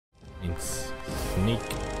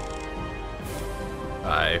sneak.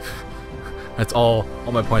 5. That's all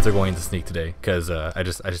my points are going to sneak today, because I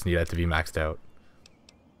just need that to be maxed out.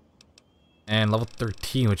 And level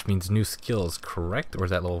 13, which means new skills, correct? Or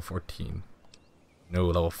is that level 14? No,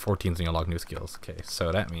 level 14 is when you unlock new skills. Okay,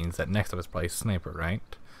 so that means that next up is probably sniper, right?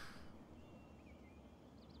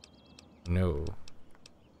 No.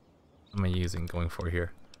 What am I using, going for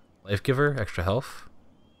here? Life giver, extra health.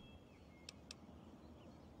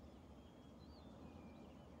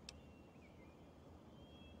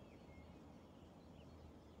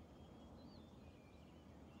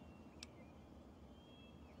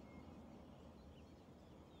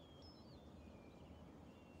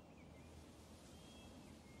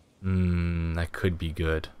 That could be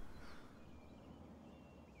good.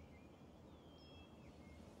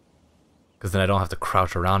 Because then I don't have to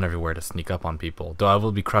crouch around everywhere to sneak up on people. Though I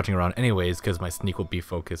will be crouching around anyways, because my sneak will be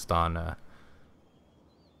focused on... my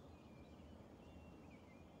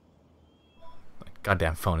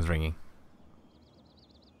goddamn phone is ringing.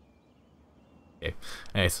 Okay,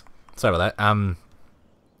 anyways, sorry about that.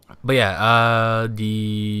 But yeah, I'll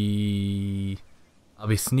be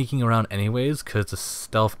sneaking around anyways, because the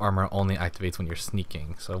stealth armor only activates when you're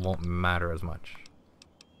sneaking, so it won't matter as much.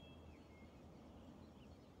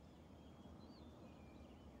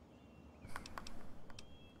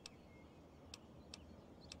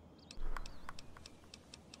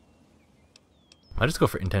 I just go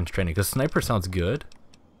for intense training, because sniper sounds good.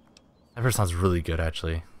 Sniper sounds really good,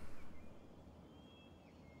 actually.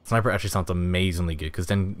 Sniper actually sounds amazingly good, because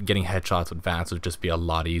then getting headshots with VATS would just be a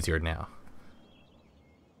lot easier now.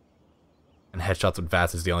 And headshots with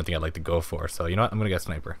VATS is the only thing I'd like to go for. So, you know what? I'm going to get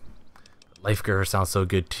sniper. Life giver sounds so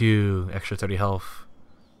good too. Extra 30 health.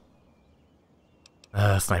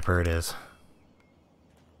 Sniper it is.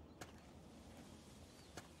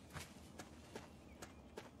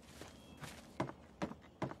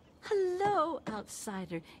 Hello,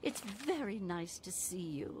 outsider. It's very nice to see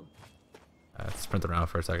you. Let's sprint around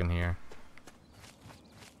for a second here.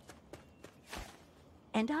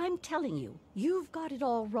 And I'm telling you, you've got it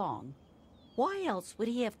all wrong. Why else would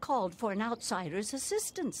he have called for an outsider's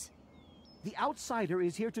assistance? The outsider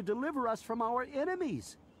is here to deliver us from our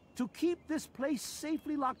enemies, to keep this place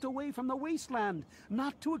safely locked away from the wasteland,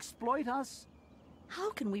 not to exploit us.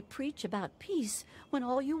 How can we preach about peace when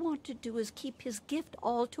all you want to do is keep his gift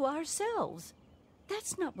all to ourselves?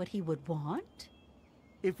 That's not what he would want.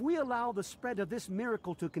 If we allow the spread of this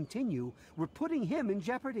miracle to continue, we're putting him in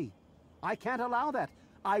jeopardy. I can't allow that.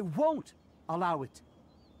 I won't allow it.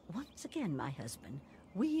 Once again, my husband,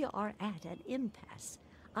 we are at an impasse.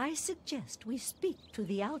 I suggest we speak to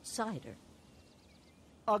the outsider.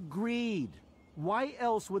 Agreed. Why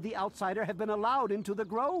else would the outsider have been allowed into the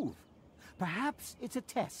grove? Perhaps it's a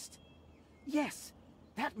test. Yes,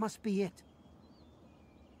 that must be it.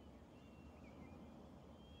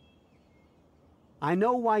 I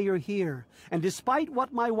know why you're here, and despite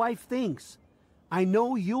what my wife thinks, I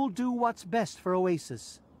know you'll do what's best for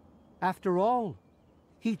Oasis. After all,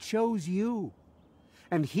 he chose you,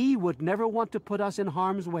 and he would never want to put us in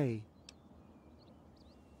harm's way.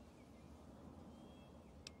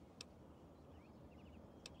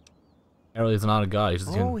 Apparently he's not a god. He's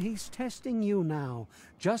just He's testing you now,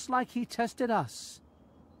 just like he tested us.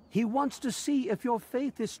 He wants to see if your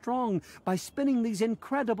faith is strong by spinning these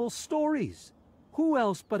incredible stories. Who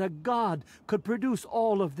else but a god could produce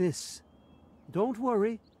all of this? Don't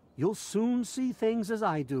worry, you'll soon see things as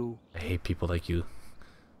I do. I hate people like you.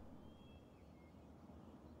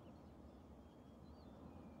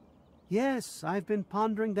 Yes, I've been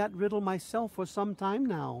pondering that riddle myself for some time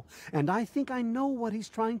now, and I think I know what he's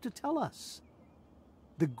trying to tell us.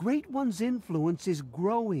 The Great One's influence is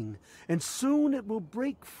growing, and soon it will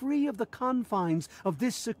break free of the confines of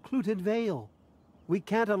this secluded vale. We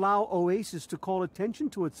can't allow Oasis to call attention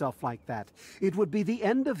to itself like that. It would be the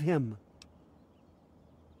end of him.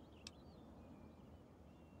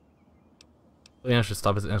 Leon should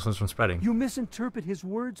stop his influence from spreading. You misinterpret his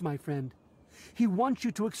words, my friend. He wants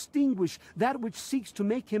you to extinguish that which seeks to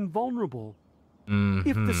make him vulnerable.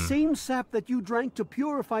 If the same sap that you drank to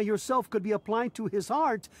purify yourself could be applied to his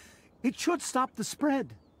heart, it should stop the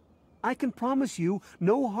spread. I can promise you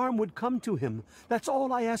no harm would come to him. That's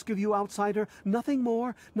all I ask of you, outsider. Nothing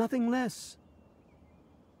more, nothing less.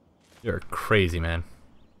 You're crazy, man.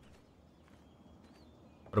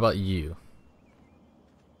 What about you?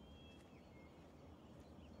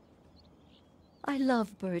 I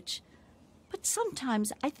love Birch, but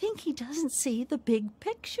sometimes I think he doesn't see the big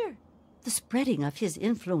picture. The spreading of his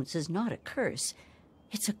influence is not a curse.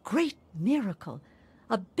 It's a great miracle,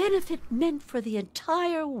 a benefit meant for the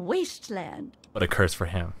entire wasteland. But a curse for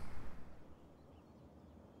him.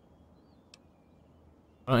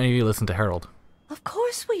 Why don't any of you listen to Harold? Of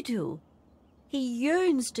course we do. He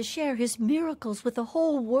yearns to share his miracles with the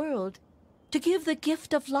whole world, to give the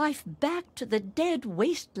gift of life back to the dead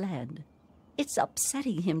wasteland. It's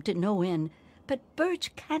upsetting him to no end, but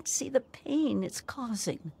Birch can't see the pain it's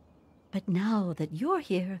causing. But now that you're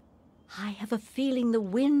here, I have a feeling the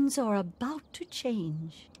winds are about to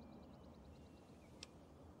change.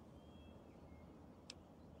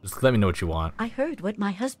 Just let me know what you want. I heard what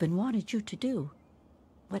my husband wanted you to do.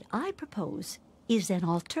 What I propose is an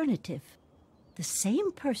alternative. The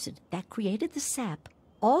same person that created the sap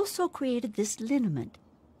also created this liniment.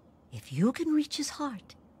 If you can reach his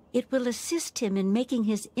heart, it will assist him in making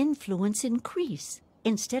his influence increase.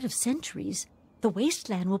 Instead of centuries, the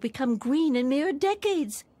wasteland will become green in mere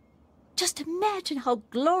decades. Just imagine how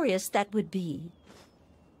glorious that would be.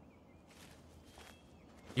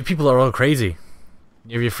 You people are all crazy.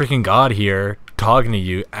 You have your freaking god here talking to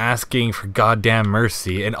you, asking for goddamn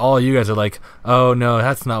mercy, and all you guys are like, oh no,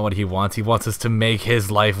 that's not what he wants. He wants us to make his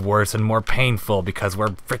life worse and more painful because we're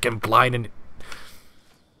freaking blind and...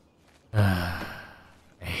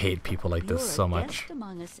 I hate people like this so much.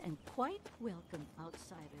 Among us and quite welcome,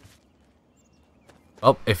 outsiders.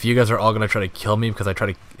 Well, if you guys are all gonna try to kill me because I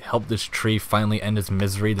try to help this tree finally end its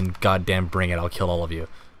misery, then goddamn bring it, I'll kill all of you.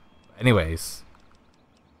 Anyways...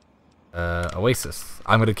 Oasis.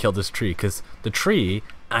 I'm gonna kill this tree because the tree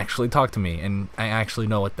actually talked to me and I actually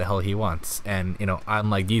know what the hell he wants. And, you know,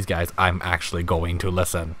 unlike these guys, I'm actually going to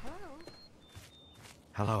listen.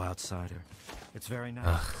 Hello, outsider. It's very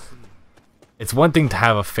nice to see you. It's one thing to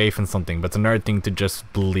have a faith in something, but it's another thing to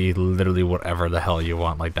just believe literally whatever the hell you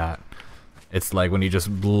want like that. It's like when you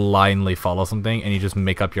just blindly follow something and you just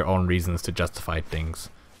make up your own reasons to justify things.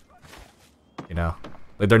 You know?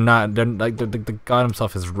 Like they're like the god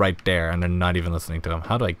himself is right there and they're not even listening to him.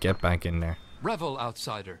 How do I get back in there? Revel,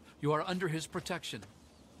 outsider. You are under his protection.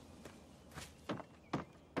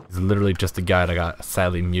 He's literally just a guy that got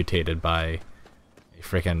sadly mutated by a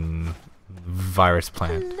freaking virus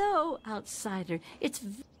plant. Hello, outsider.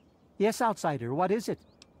 Yes, outsider, what is it?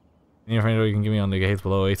 Any information you can give me on the caves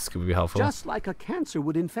below Oasis could be helpful. Just like a cancer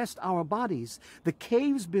would infest our bodies, the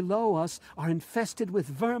caves below us are infested with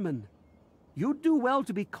vermin. You'd do well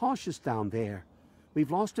to be cautious down there.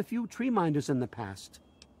 We've lost a few tree minders in the past.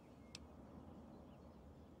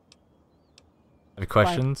 Any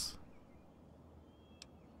questions?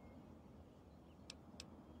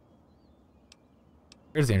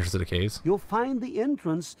 Here's the entrance to the caves. You'll find the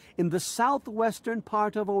entrance in the southwestern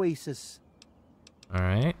part of Oasis.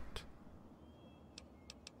 Alright.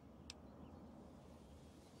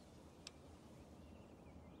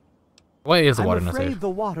 Why is the water I'm not afraid safe? the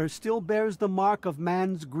water still bears the mark of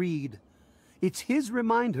man's greed. It's his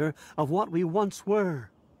reminder of what we once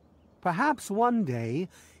were. Perhaps one day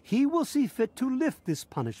he will see fit to lift this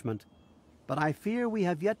punishment, but I fear we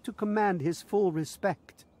have yet to command his full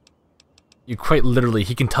respect. You quite literally,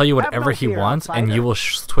 he can tell you whatever he wants, outsider. and you will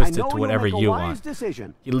twist it to whatever you want.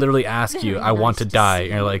 Decision. He literally asks you, Very I want nice to to die, see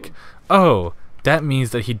and you're you. like, oh, that means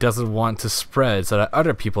that he doesn't want to spread so that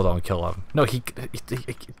other people don't kill him. No,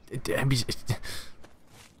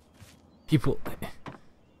 people,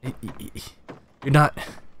 you're not,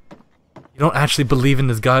 you don't actually believe in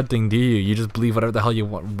this God thing, do you? You just believe whatever the hell you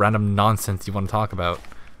want, random nonsense you want to talk about.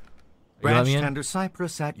 You let Branch me in? tender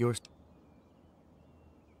cypress at your...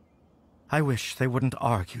 I wish they wouldn't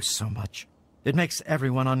argue so much. It makes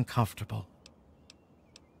everyone uncomfortable.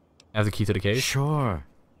 I have the key to the cave? Sure.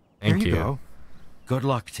 Thank Here you. go. Good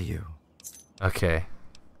luck to you. Okay.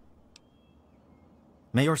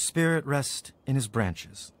 May your spirit rest in his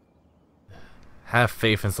branches. Have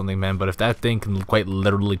faith in something, man, but if that thing can quite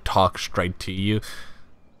literally talk straight to you,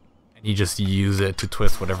 and you just use it to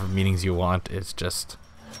twist whatever meanings you want, it's just...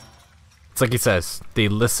 It's like he says, they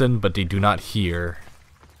listen, but they do not hear.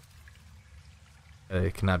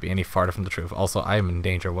 It cannot be any farther from the truth. Also, I am in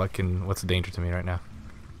danger. What's the danger to me right now?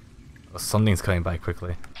 Oh, something's coming by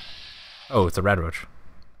quickly. Oh, it's a red roach.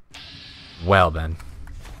 Well then.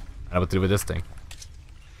 I know what to do with this thing.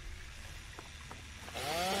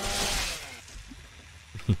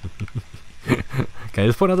 Can I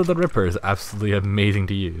just point out that the Ripper is absolutely amazing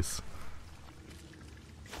to use?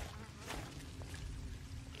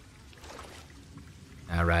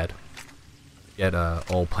 Rad. Get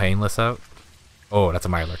old Painless out. Oh, that's a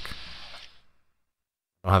Mirelurk.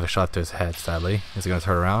 I don't have a shot to his head, sadly. Is he gonna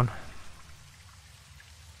turn around?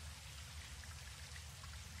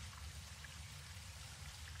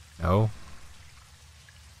 No.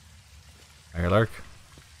 Mirelurk.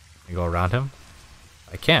 Can you go around him?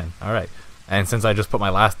 I can. Alright. And since I just put my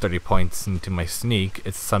last 30 points into my sneak,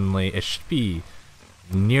 it should be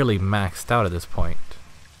nearly maxed out at this point.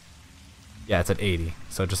 Yeah, it's at 80.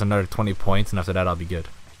 So just another 20 points, and after that I'll be good.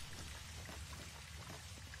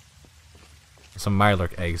 Some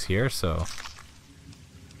Mirelurk eggs here, so...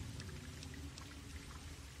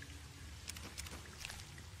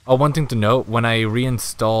 Oh, one thing to note, when I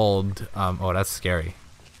reinstalled... oh, that's scary.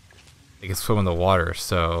 They can swim in the water,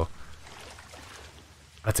 so...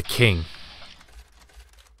 That's a king.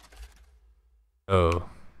 Oh.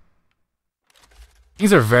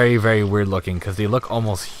 These are very, very weird looking, because they look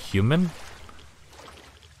almost human.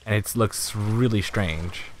 And it looks really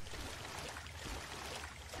strange.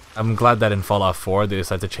 I'm glad that in Fallout 4 they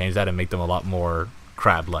decided to change that and make them a lot more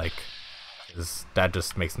crab-like. Because that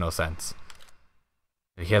just makes no sense.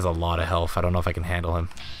 He has a lot of health. I don't know if I can handle him.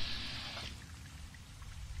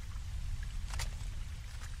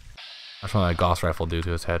 That's what my Gauss rifle do to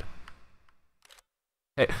his head.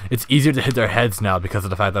 Hey, it's easier to hit their heads now because of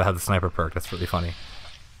the fact that I have the sniper perk. That's really funny.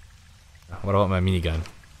 What about my minigun?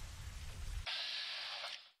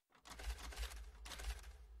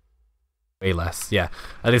 Way less. Yeah,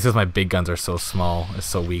 I think it's because my big guns are so small, it's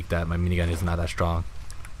so weak that my minigun is not that strong.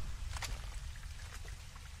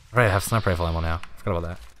 Right, I have sniper rifle ammo now. Forgot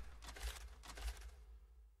about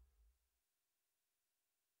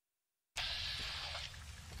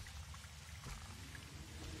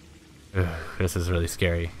that. Ugh, this is really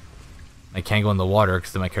scary. I can't go in the water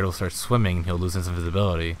because then my character will start swimming and he'll lose his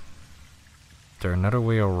invisibility. Is there another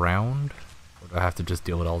way around? Or do I have to just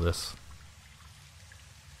deal with all this?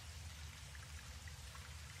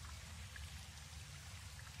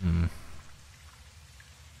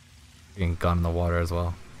 Getting gone in the water as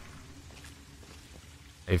well.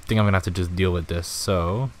 I think I'm gonna have to just deal with this,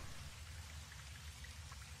 so...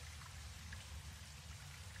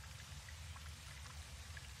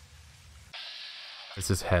 Where's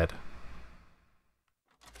his head?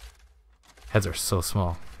 Heads are so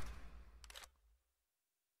small.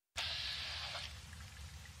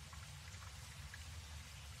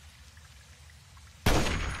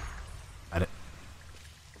 Got it.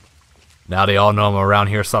 Now they all know I'm around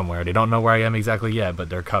here somewhere. They don't know where I am exactly yet, but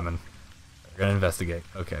they're coming. They're gonna investigate.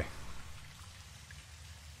 Okay.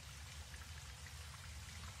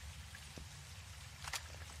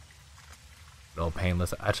 Little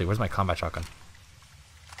painless. Actually, where's my combat shotgun?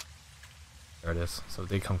 There it is. So if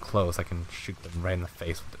they come close, I can shoot them right in the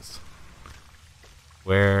face with this.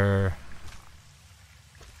 Where's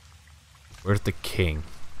the king?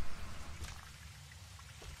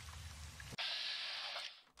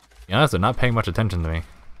 To be honest, they're not paying much attention to me.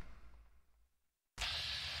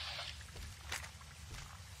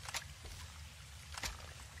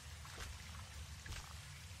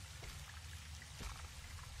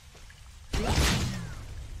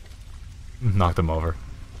 Knocked him over.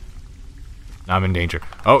 Now I'm in danger.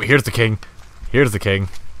 Oh, here's the king. Here's the king.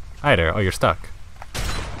 Hi there. Oh, you're stuck.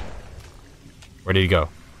 Where did he go?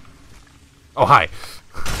 Oh, hi.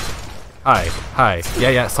 Hi. Hi.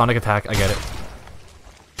 Yeah, sonic attack. I get it.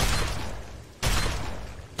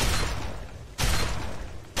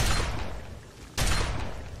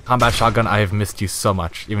 Combat shotgun, I have missed you so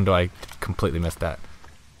much, even though I completely missed that.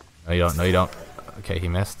 No, you don't. No, you don't. Okay, he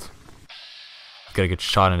missed. Get a good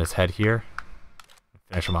shot in his head here.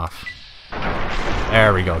 Finish him off.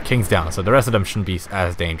 There we go. King's down. So the rest of them shouldn't be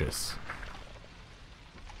as dangerous.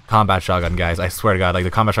 Combat shotgun, guys. I swear to God, like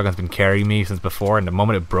the combat shotgun's been carrying me since before, and the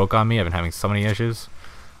moment it broke on me, I've been having so many issues.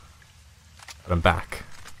 But I'm back.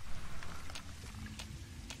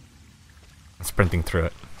 I'm sprinting through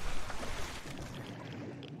it.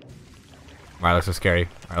 Mirelurks are scary.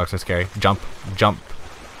 Mirelurks are scary. Jump. Jump.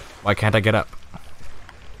 Why can't I get up?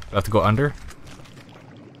 Do I have to go under?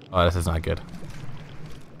 Oh, this is not good.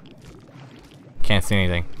 Can't see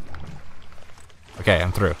anything. Okay,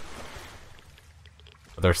 I'm through.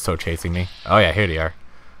 Oh, they're so chasing me. Oh yeah, here they are.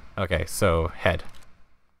 Okay, so head.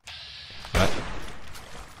 What?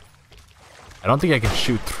 I don't think I can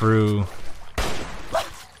shoot through.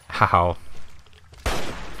 How?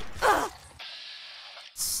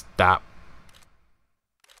 Stop.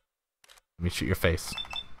 Let me shoot your face.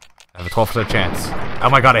 I have a 12% chance. Oh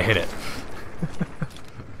my God, I hit it.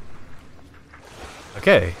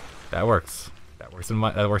 Okay, that works. That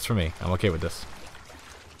works for me. I'm okay with this.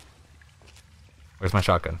 Where's my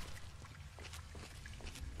shotgun?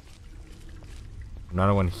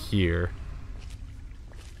 Another one here.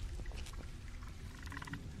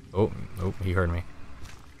 Oh, nope, he heard me.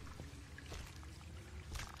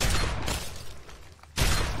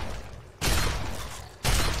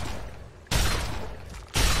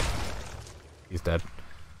 He's dead.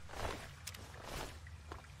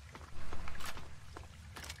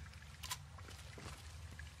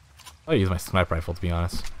 I'll use my sniper rifle, to be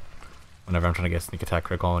honest. whenever I'm trying to get sneak attack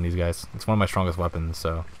critical on these guys. It's one of my strongest weapons,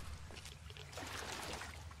 so.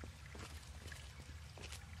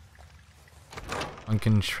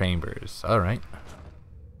 Sunken chambers. Alright.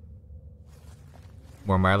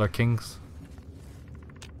 More Mylar Kings.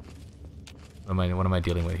 What am I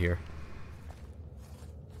dealing with here?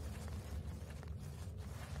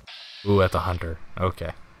 Ooh, that's a hunter.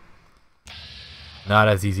 Okay. Not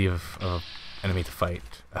as easy of an enemy to fight.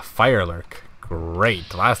 A fire lurk. Great.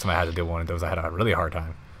 The last time I had to do one of those, I had a really hard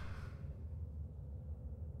time.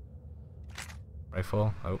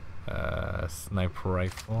 Rifle. Oh, sniper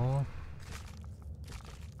rifle.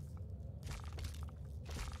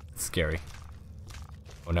 It's scary.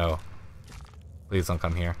 Oh no. Please don't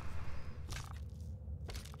come here.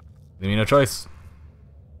 Leave me no choice.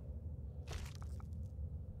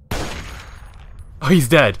 Oh, he's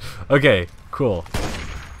dead. Okay, cool.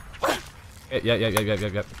 Yep.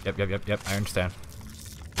 I understand.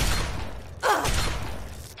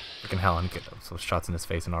 Freaking hell, I'm getting those shots in his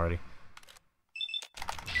face and already.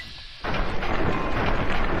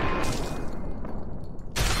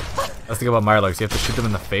 That's the thing about Mirelurks, you have to shoot them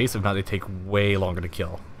in the face, if not they take way longer to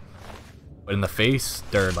kill. But in the face,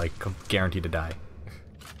 they're like guaranteed to die.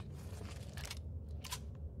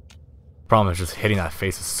 Problem is just hitting that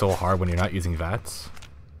face is so hard when you're not using VATS.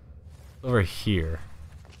 Over here.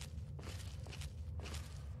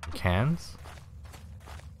 Cans?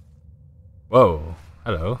 Whoa.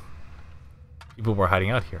 Hello. People were hiding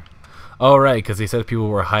out here. Oh, right, because they said people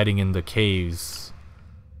were hiding in the caves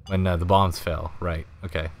when the bombs fell. Right,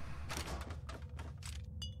 okay.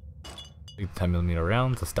 10mm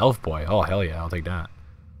rounds. A stealth boy. Oh, hell yeah, I'll take that.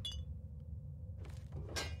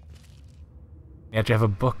 You actually have a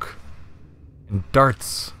book. And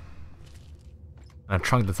darts. And a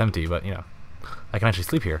trunk that's empty, but, you know. I can actually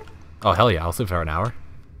sleep here. Oh, hell yeah, I'll sleep for an hour.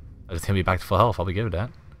 I'll just hit me back to full health. I'll be good with that.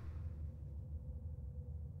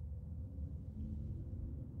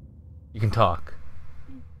 You can talk.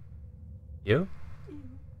 You?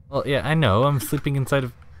 Well, yeah, I know. I'm sleeping inside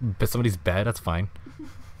of somebody's bed. That's fine.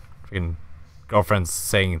 Freaking girlfriend's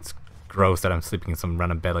saying it's gross that I'm sleeping in some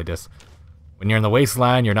random bed like this. When you're in the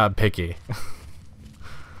wasteland, you're not picky.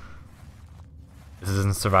 This is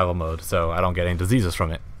in survival mode, so I don't get any diseases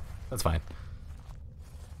from it. That's fine.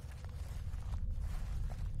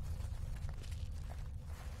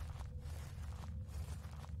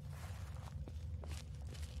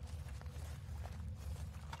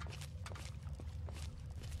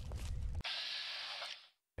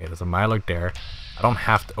 Okay, there's a Mylark there. I don't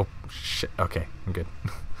have to. Oh, shit. Okay, I'm good.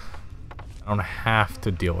 I don't have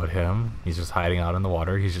to deal with him. He's just hiding out in the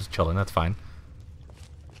water. He's just chilling. That's fine.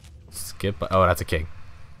 Skip. Oh, that's a king.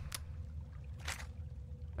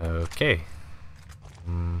 Okay.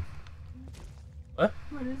 What?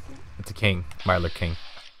 What is it? It's a king. Mylark king.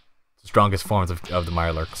 It's the strongest forms of the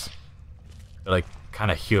Mylarks. They're like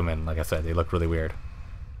kind of human. Like I said, they look really weird.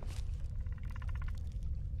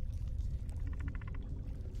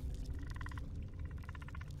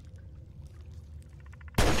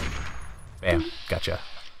 Bam. Gotcha.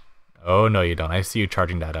 Oh, no, you don't. I see you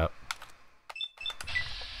charging that up.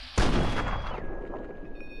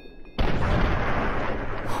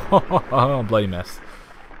 Oh, bloody mess.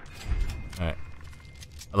 Alright.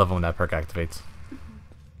 I love when that perk activates.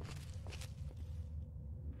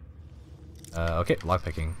 Okay,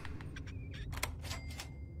 lockpicking.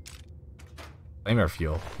 Flamer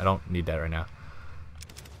fuel. I don't need that right now.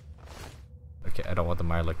 Okay, I don't want the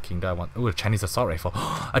Mylark King. I want... Ooh, a Chinese assault rifle.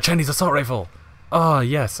 A Chinese assault rifle! Oh,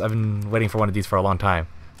 yes. I've been waiting for one of these for a long time.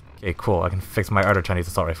 Okay, cool. I can fix my other Chinese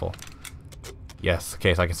assault rifle. Yes.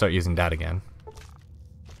 Okay, so I can start using that again.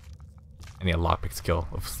 I need a lockpick skill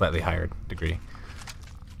of slightly higher degree.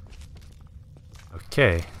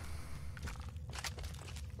 Okay.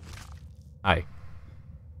 Hi.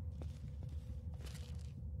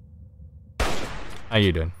 How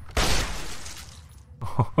you doing?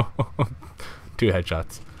 2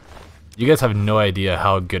 headshots. You guys have no idea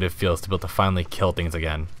how good it feels to be able to finally kill things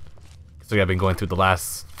again. So I've been going through the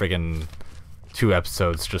last friggin' 2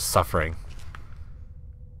 episodes just suffering.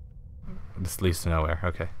 This leads to nowhere.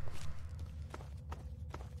 Okay.